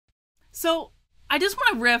So I just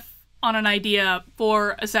want to riff on an idea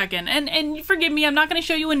for a second. And forgive me, I'm not going to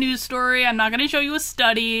show you a news story. I'm not going to show you a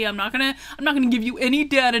study. I'm not going to give you any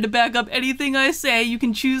data to back up anything I say. You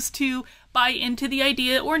can choose to buy into the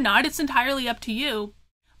idea or not. It's entirely up to you.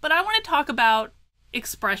 But I want to talk about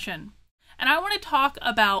expression. And I want to talk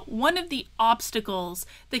about one of the obstacles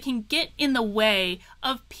that can get in the way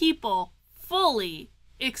of people fully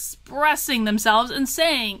expressing themselves and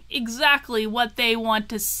saying exactly what they want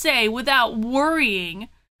to say without worrying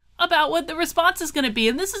about what the response is going to be.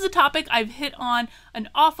 And this is a topic I've hit on an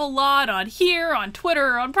awful lot on here, on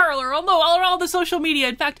Twitter, on Parler, on all the social media.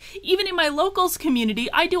 In fact, even in my locals community,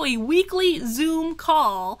 I do a weekly Zoom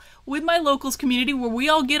call with my locals community where we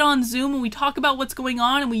all get on Zoom and we talk about what's going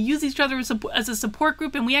on and we use each other as a support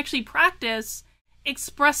group, and we actually practice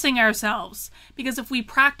expressing ourselves. Because if we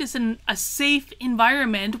practice in a safe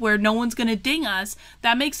environment where no one's going to ding us,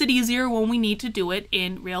 that makes it easier when we need to do it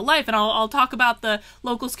in real life. And I'll talk about the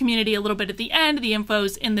locals community a little bit at the end. The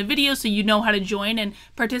info's in the video so you know how to join and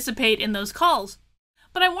participate in those calls.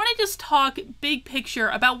 But I want to just talk big picture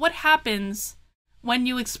about what happens when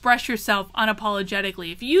you express yourself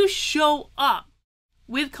unapologetically. If you show up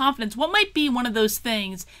with confidence, what might be one of those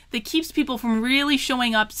things that keeps people from really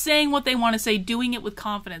showing up, saying what they want to say, doing it with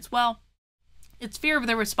confidence? Well, it's fear of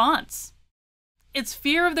the response. It's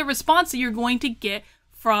fear of the response that you're going to get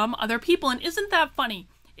from other people. And isn't that funny?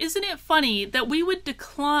 Isn't it funny that we would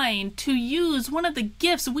decline to use one of the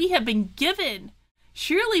gifts we have been given?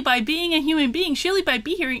 Surely by being a human being, surely by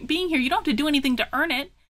being here, you don't have to do anything to earn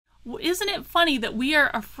it. Isn't it funny that we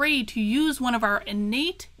are afraid to use one of our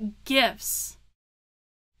innate gifts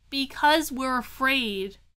because we're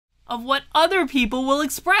afraid of what other people will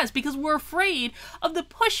express, because we're afraid of the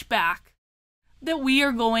pushback that we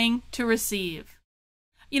are going to receive?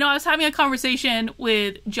 You know, I was having a conversation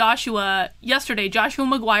with Joshua yesterday, Joshua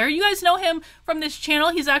McGuire. You guys know him from this channel.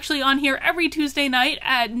 He's actually on here every Tuesday night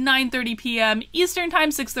at 9:30 p.m. Eastern Time,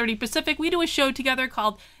 6:30 Pacific. We do a show together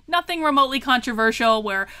called Nothing Remotely Controversial,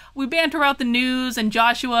 where we banter out the news, and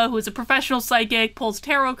Joshua, who is a professional psychic, pulls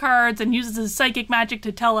tarot cards and uses his psychic magic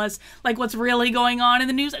to tell us like what's really going on in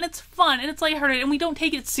the news. And it's fun and it's lighthearted and we don't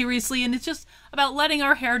take it seriously, and it's just about letting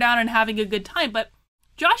our hair down and having a good time. But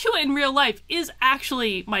Joshua in real life is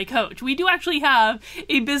actually my coach. We do actually have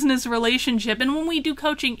a business relationship, and when we do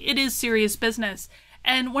coaching, it is serious business.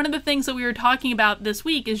 And one of the things that we were talking about this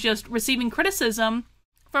week is just receiving criticism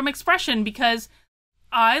from expression, because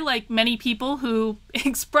I, like many people who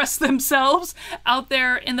express themselves out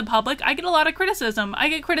there in the public, I get a lot of criticism. I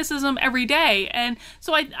get criticism every day. And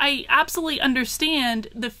so I absolutely understand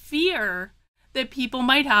the fear that people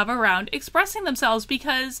might have around expressing themselves,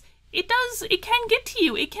 because it can get to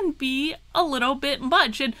you. It can be a little bit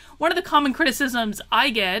much. And one of the common criticisms I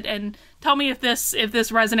get, and tell me if this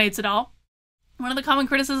resonates at all, one of the common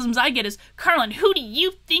criticisms I get is, Carlin, who do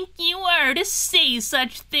you think you are to say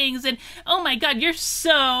such things? And oh my God, you're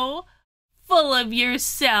so full of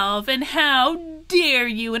yourself, and how dare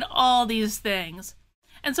you, and all these things.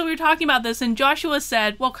 And so we were talking about this, and Joshua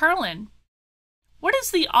said, well, Carlin, what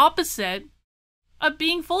is the opposite of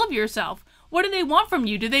being full of yourself? What do they want from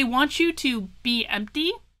you? Do they want you to be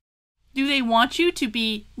empty? Do they want you to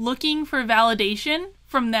be looking for validation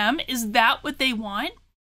from them? Is that what they want?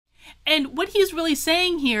 And what he's really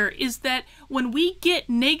saying here is that when we get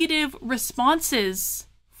negative responses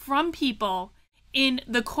from people in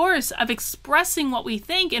the course of expressing what we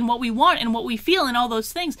think and what we want and what we feel and all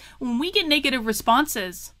those things, when we get negative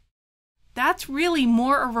responses, that's really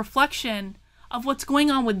more a reflection of what's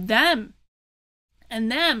going on with them, and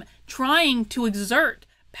them trying to exert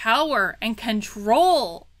power and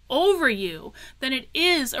control over you, than it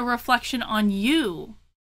is a reflection on you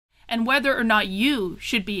and whether or not you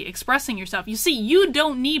should be expressing yourself. You see, you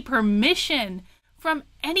don't need permission from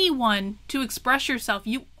anyone to express yourself.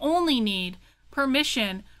 You only need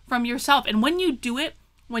permission from yourself. And when you do it,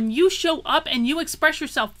 when you show up and you express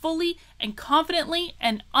yourself fully and confidently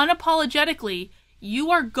and unapologetically, you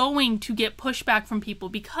are going to get pushback from people,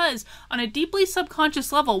 because on a deeply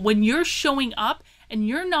subconscious level, when you're showing up and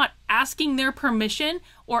you're not asking their permission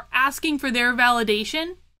or asking for their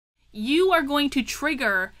validation, you are going to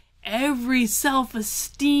trigger every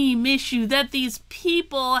self-esteem issue that these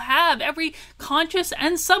people have, every conscious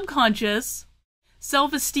and subconscious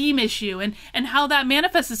self-esteem issue. And how that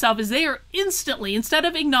manifests itself is they are instantly, instead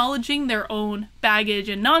of acknowledging their own baggage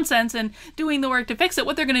and nonsense and doing the work to fix it,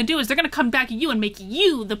 what they're going to do is they're going to come back at you and make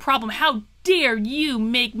you the problem. How dare you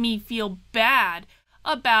make me feel bad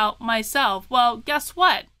about myself? Well, guess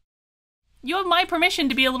what? You have my permission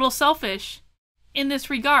to be a little selfish in this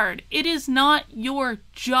regard. It is not your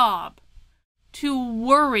job to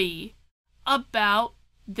worry about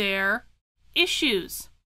their issues.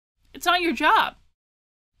 It's not your job.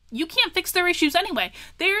 You can't fix their issues anyway.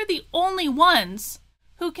 They're the only ones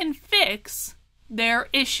who can fix their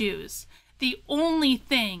issues. The only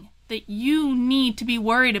thing that you need to be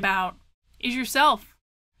worried about is yourself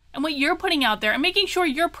and what you're putting out there and making sure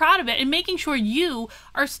you're proud of it and making sure you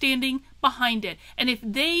are standing behind it. And if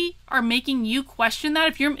they are making you question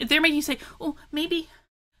that, if they're making you say, oh, maybe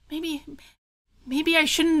I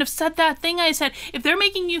shouldn't have said that thing I said. If they're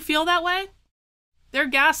making you feel that way, they're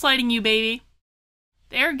gaslighting you, baby.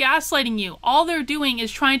 They're gaslighting you. All they're doing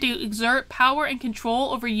is trying to exert power and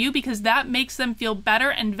control over you because that makes them feel better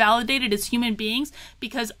and validated as human beings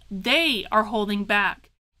because they are holding back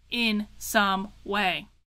in some way.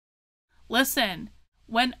 Listen,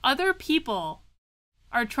 when other people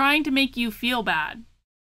are trying to make you feel bad,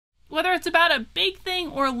 whether it's about a big thing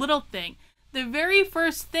or a little thing, the very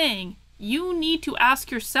first thing you need to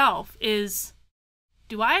ask yourself is,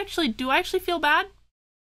 do I actually feel bad?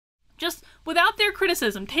 Just without their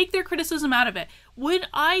criticism, take their criticism out of it. Would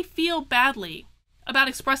I feel badly about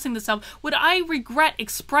expressing this self? Would I regret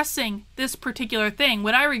expressing this particular thing?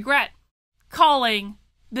 Would I regret calling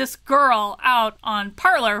this girl out on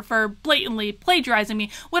Parler for blatantly plagiarizing me?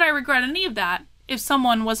 Would I regret any of that if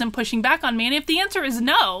someone wasn't pushing back on me? And if the answer is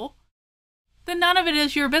no, then none of it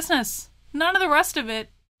is your business. None of the rest of it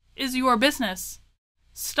is your business.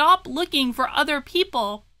 Stop looking for other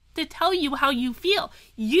people to tell you how you feel.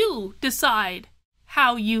 You decide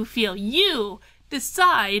how you feel. You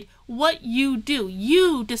decide what you do.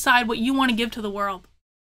 You decide what you want to give to the world.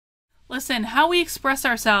 Listen, how we express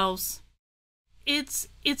ourselves, it's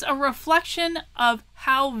a reflection of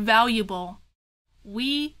how valuable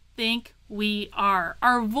we think we are.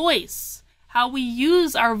 Our voice, how we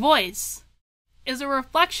use our voice, is a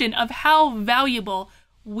reflection of how valuable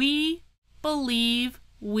we believe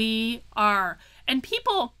we are. And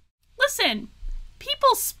people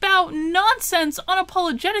spout nonsense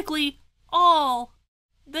unapologetically all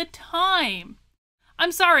the time.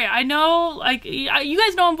 I'm sorry, I know, you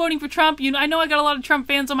guys know I'm voting for Trump. I know I got a lot of Trump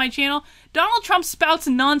fans on my channel. Donald Trump spouts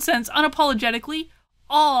nonsense unapologetically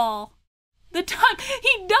all the time.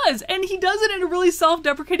 He does, and he does it in a really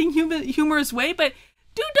self-deprecating, humorous way, but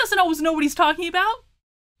dude doesn't always know what he's talking about.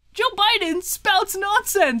 Joe Biden spouts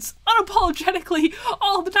nonsense unapologetically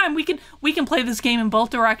all the time. We can play this game in both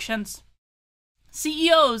directions.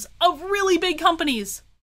 CEOs of really big companies,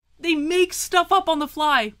 they make stuff up on the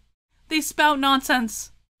fly. They spout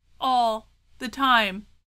nonsense all the time.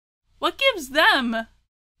 What gives them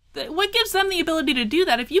the ability to do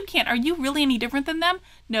that if you can't? Are you really any different than them?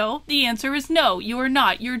 No, the answer is no, you are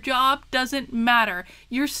not. Your job doesn't matter.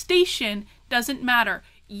 Your station doesn't matter.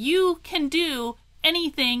 You can do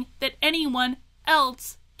anything that anyone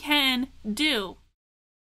else can do.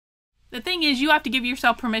 The thing is, you have to give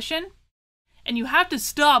yourself permission, and you have to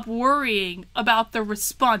stop worrying about the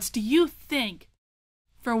response. Do you think,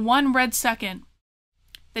 for one red second,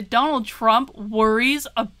 that Donald Trump worries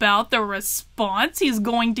about the response he's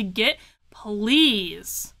going to get?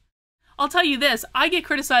 Please. I'll tell you this, I get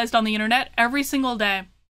criticized on the internet every single day.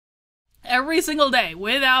 Every single day,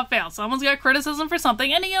 without fail. Someone's got criticism for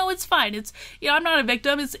something, and it's fine. I'm not a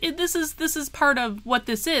victim. This is part of what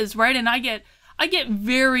this is, right? And I get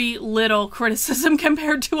very little criticism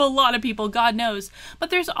compared to a lot of people, God knows.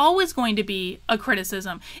 But there's always going to be a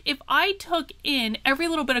criticism. If I took in every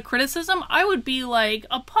little bit of criticism, I would be like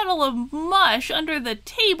a puddle of mush under the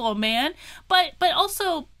table, man. But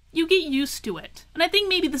also, you get used to it. And I think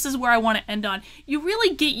maybe this is where I want to end on. You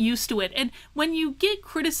really get used to it. And when you get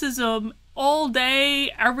criticism all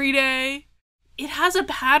day, every day, it has a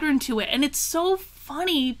pattern to it. And it's so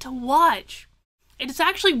funny to watch. It's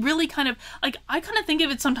actually really kind of, I kind of think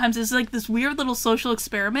of it sometimes as like this weird little social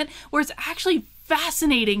experiment where it's actually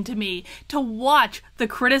fascinating to me to watch the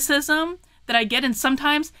criticism that I get. And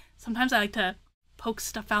sometimes I like to poke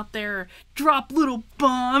stuff out there, or drop little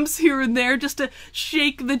bombs here and there just to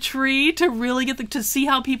shake the tree to really get to see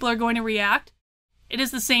how people are going to react. It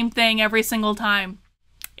is the same thing every single time.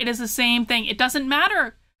 It is the same thing. It doesn't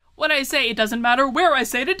matter what I say. It doesn't matter where I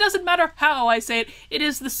say it. It doesn't matter how I say it. It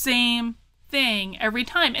is the same thing every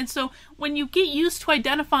time. And so when you get used to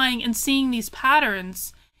identifying and seeing these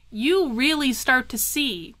patterns, you really start to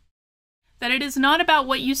see that it is not about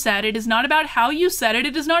what you said, it is not about how you said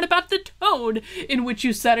it is not about the tone in which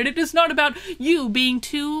you said it is not about you being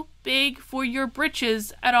too big for your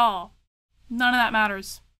britches at all. None of that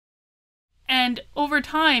matters. And over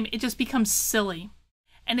time, it just becomes silly.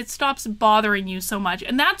 And it stops bothering you so much.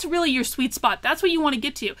 And that's really your sweet spot. That's what you want to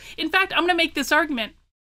get to. In fact, I'm going to make this argument.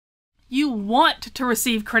 You want to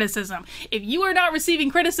receive criticism. If you are not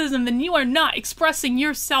receiving criticism, then you are not expressing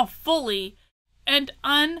yourself fully and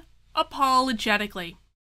unapologetically.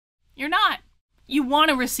 You're not. You want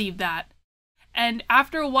to receive that. And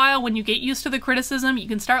after a while, when you get used to the criticism, you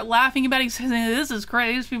can start laughing about it, saying, this is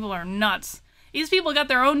crazy, these people are nuts. These people got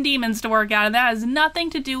their own demons to work out, and that has nothing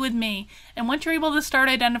to do with me. And once you're able to start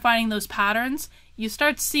identifying those patterns, you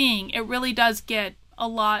start seeing it really does get a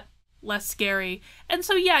lot less scary. And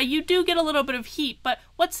so, yeah, you do get a little bit of heat, but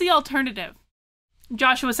what's the alternative?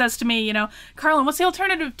 Joshua says to me, Carlin, what's the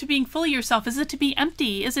alternative to being fully yourself? Is it to be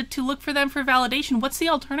empty? Is it to look for them for validation? What's the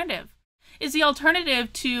alternative? Is the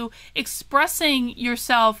alternative to expressing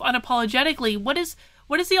yourself unapologetically? What is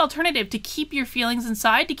the alternative? To keep your feelings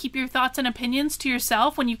inside? To keep your thoughts and opinions to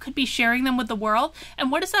yourself when you could be sharing them with the world?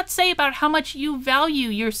 And what does that say about how much you value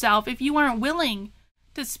yourself if you aren't willing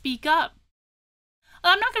to speak up?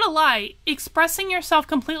 I'm not going to lie, expressing yourself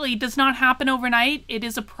completely does not happen overnight. It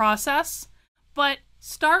is a process. But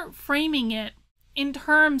start framing it in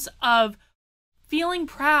terms of feeling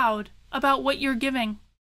proud about what you're giving.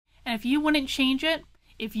 And if you wouldn't change it,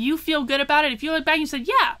 if you feel good about it, if you look back and you said,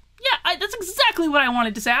 that's exactly what I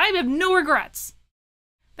wanted to say, I have no regrets,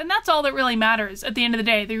 then that's all that really matters at the end of the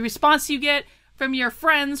day. The response you get from your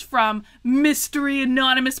friends, from mystery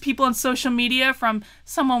anonymous people on social media, from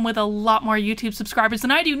someone with a lot more YouTube subscribers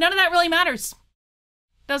than I do, none of that really matters.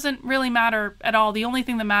 Doesn't really matter at all. The only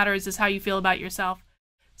thing that matters is how you feel about yourself.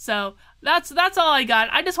 So that's all I got.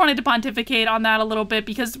 I just wanted to pontificate on that a little bit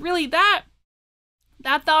because really that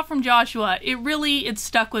thought from Joshua, it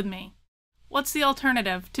stuck with me. What's the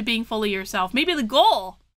alternative to being fully yourself? Maybe the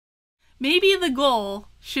goal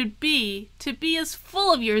should be to be as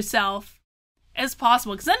full of yourself as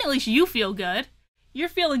possible, because then at least you feel good. You're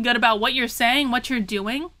feeling good about what you're saying, what you're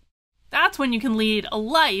doing. That's when you can lead a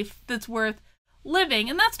life that's worth living.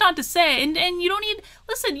 And that's not to say, and you don't need,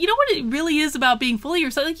 listen, you know what it really is about being fully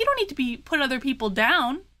yourself? Like, you don't need to put other people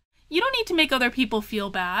down. You don't need to make other people feel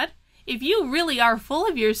bad. If you really are full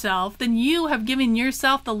of yourself, then you have given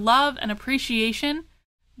yourself the love and appreciation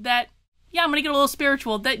that, I'm going to get a little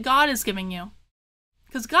spiritual, that God is giving you.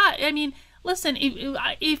 Because God, listen,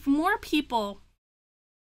 if more people,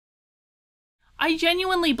 I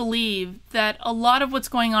genuinely believe that a lot of what's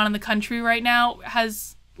going on in the country right now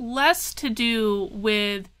has less to do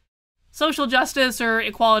with social justice or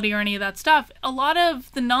equality or any of that stuff. A lot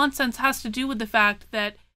of the nonsense has to do with the fact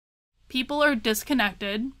that people are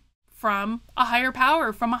disconnected from a higher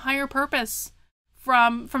power, from a higher purpose,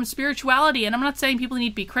 from spirituality. And I'm not saying people need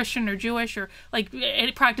to be Christian or Jewish or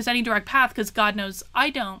practice any direct path, because God knows I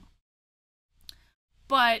don't.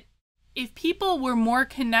 But if people were more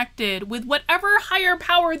connected with whatever higher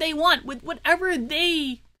power they want, with whatever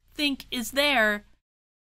they think is there,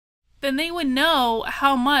 then they would know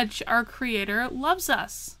how much our Creator loves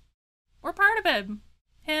us. We're part of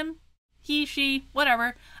Him, he, she,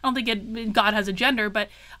 whatever. I don't think God has a gender, but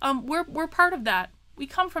we're part of that. We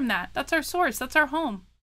come from that. That's our source. That's our home.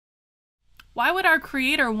 Why would our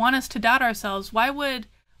Creator want us to doubt ourselves? Why would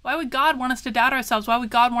God want us to doubt ourselves? Why would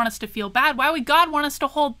God want us to feel bad? Why would God want us to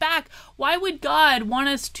hold back? Why would God want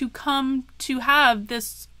us to come to have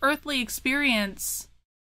this earthly experience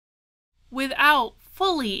without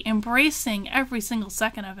fully embracing every single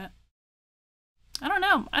second of it? I don't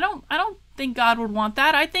know. I don't think God would want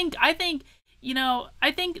that. I think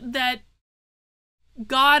that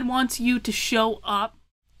God wants you to show up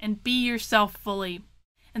and be yourself fully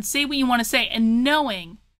and say what you want to say, and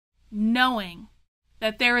knowing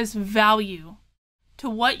that there is value to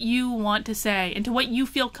what you want to say and to what you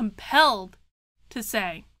feel compelled to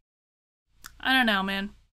say. I don't know,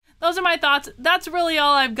 man. Those are my thoughts. That's really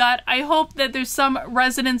all I've got. I hope that there's some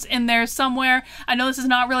resonance in there somewhere. I know this is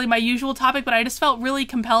not really my usual topic, but I just felt really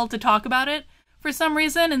compelled to talk about it for some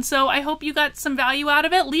reason, and so I hope you got some value out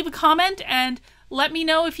of it. Leave a comment and let me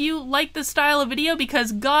know if you like this style of video,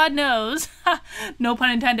 because God knows, no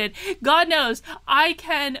pun intended, God knows I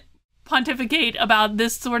can pontificate about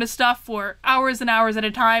this sort of stuff for hours and hours at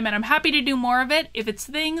a time, and I'm happy to do more of it if it's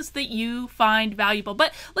things that you find valuable.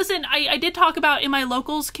 But listen, I did talk about in my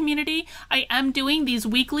locals community, I am doing these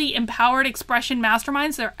weekly empowered expression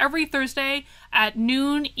masterminds. They're every Thursday at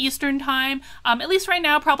noon Eastern time, at least right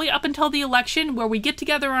now, probably up until the election, where we get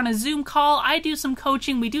together on a Zoom call. I do some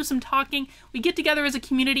coaching, we do some talking, we get together as a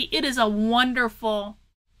community. It is a wonderful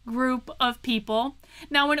group of people.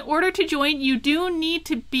 Now, in order to join, you do need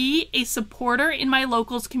to be a supporter in my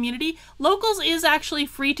locals community. Locals is actually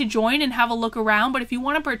free to join and have a look around, but if you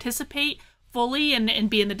want to participate fully and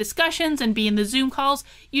be in the discussions and be in the Zoom calls,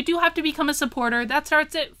 you do have to become a supporter. That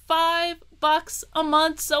starts at $5 a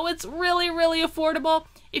month, so it's really, really affordable.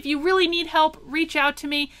 If you really need help, reach out to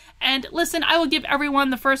me. And listen, I will give everyone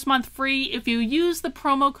the first month free. If you use the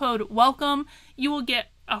promo code WELCOME, you will get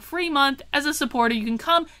a free month as a supporter. You can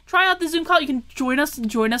come try out the Zoom call. You can join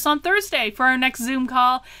us on Thursday for our next Zoom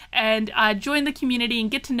call and join the community and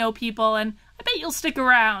get to know people. And I bet you'll stick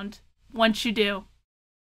around once you do.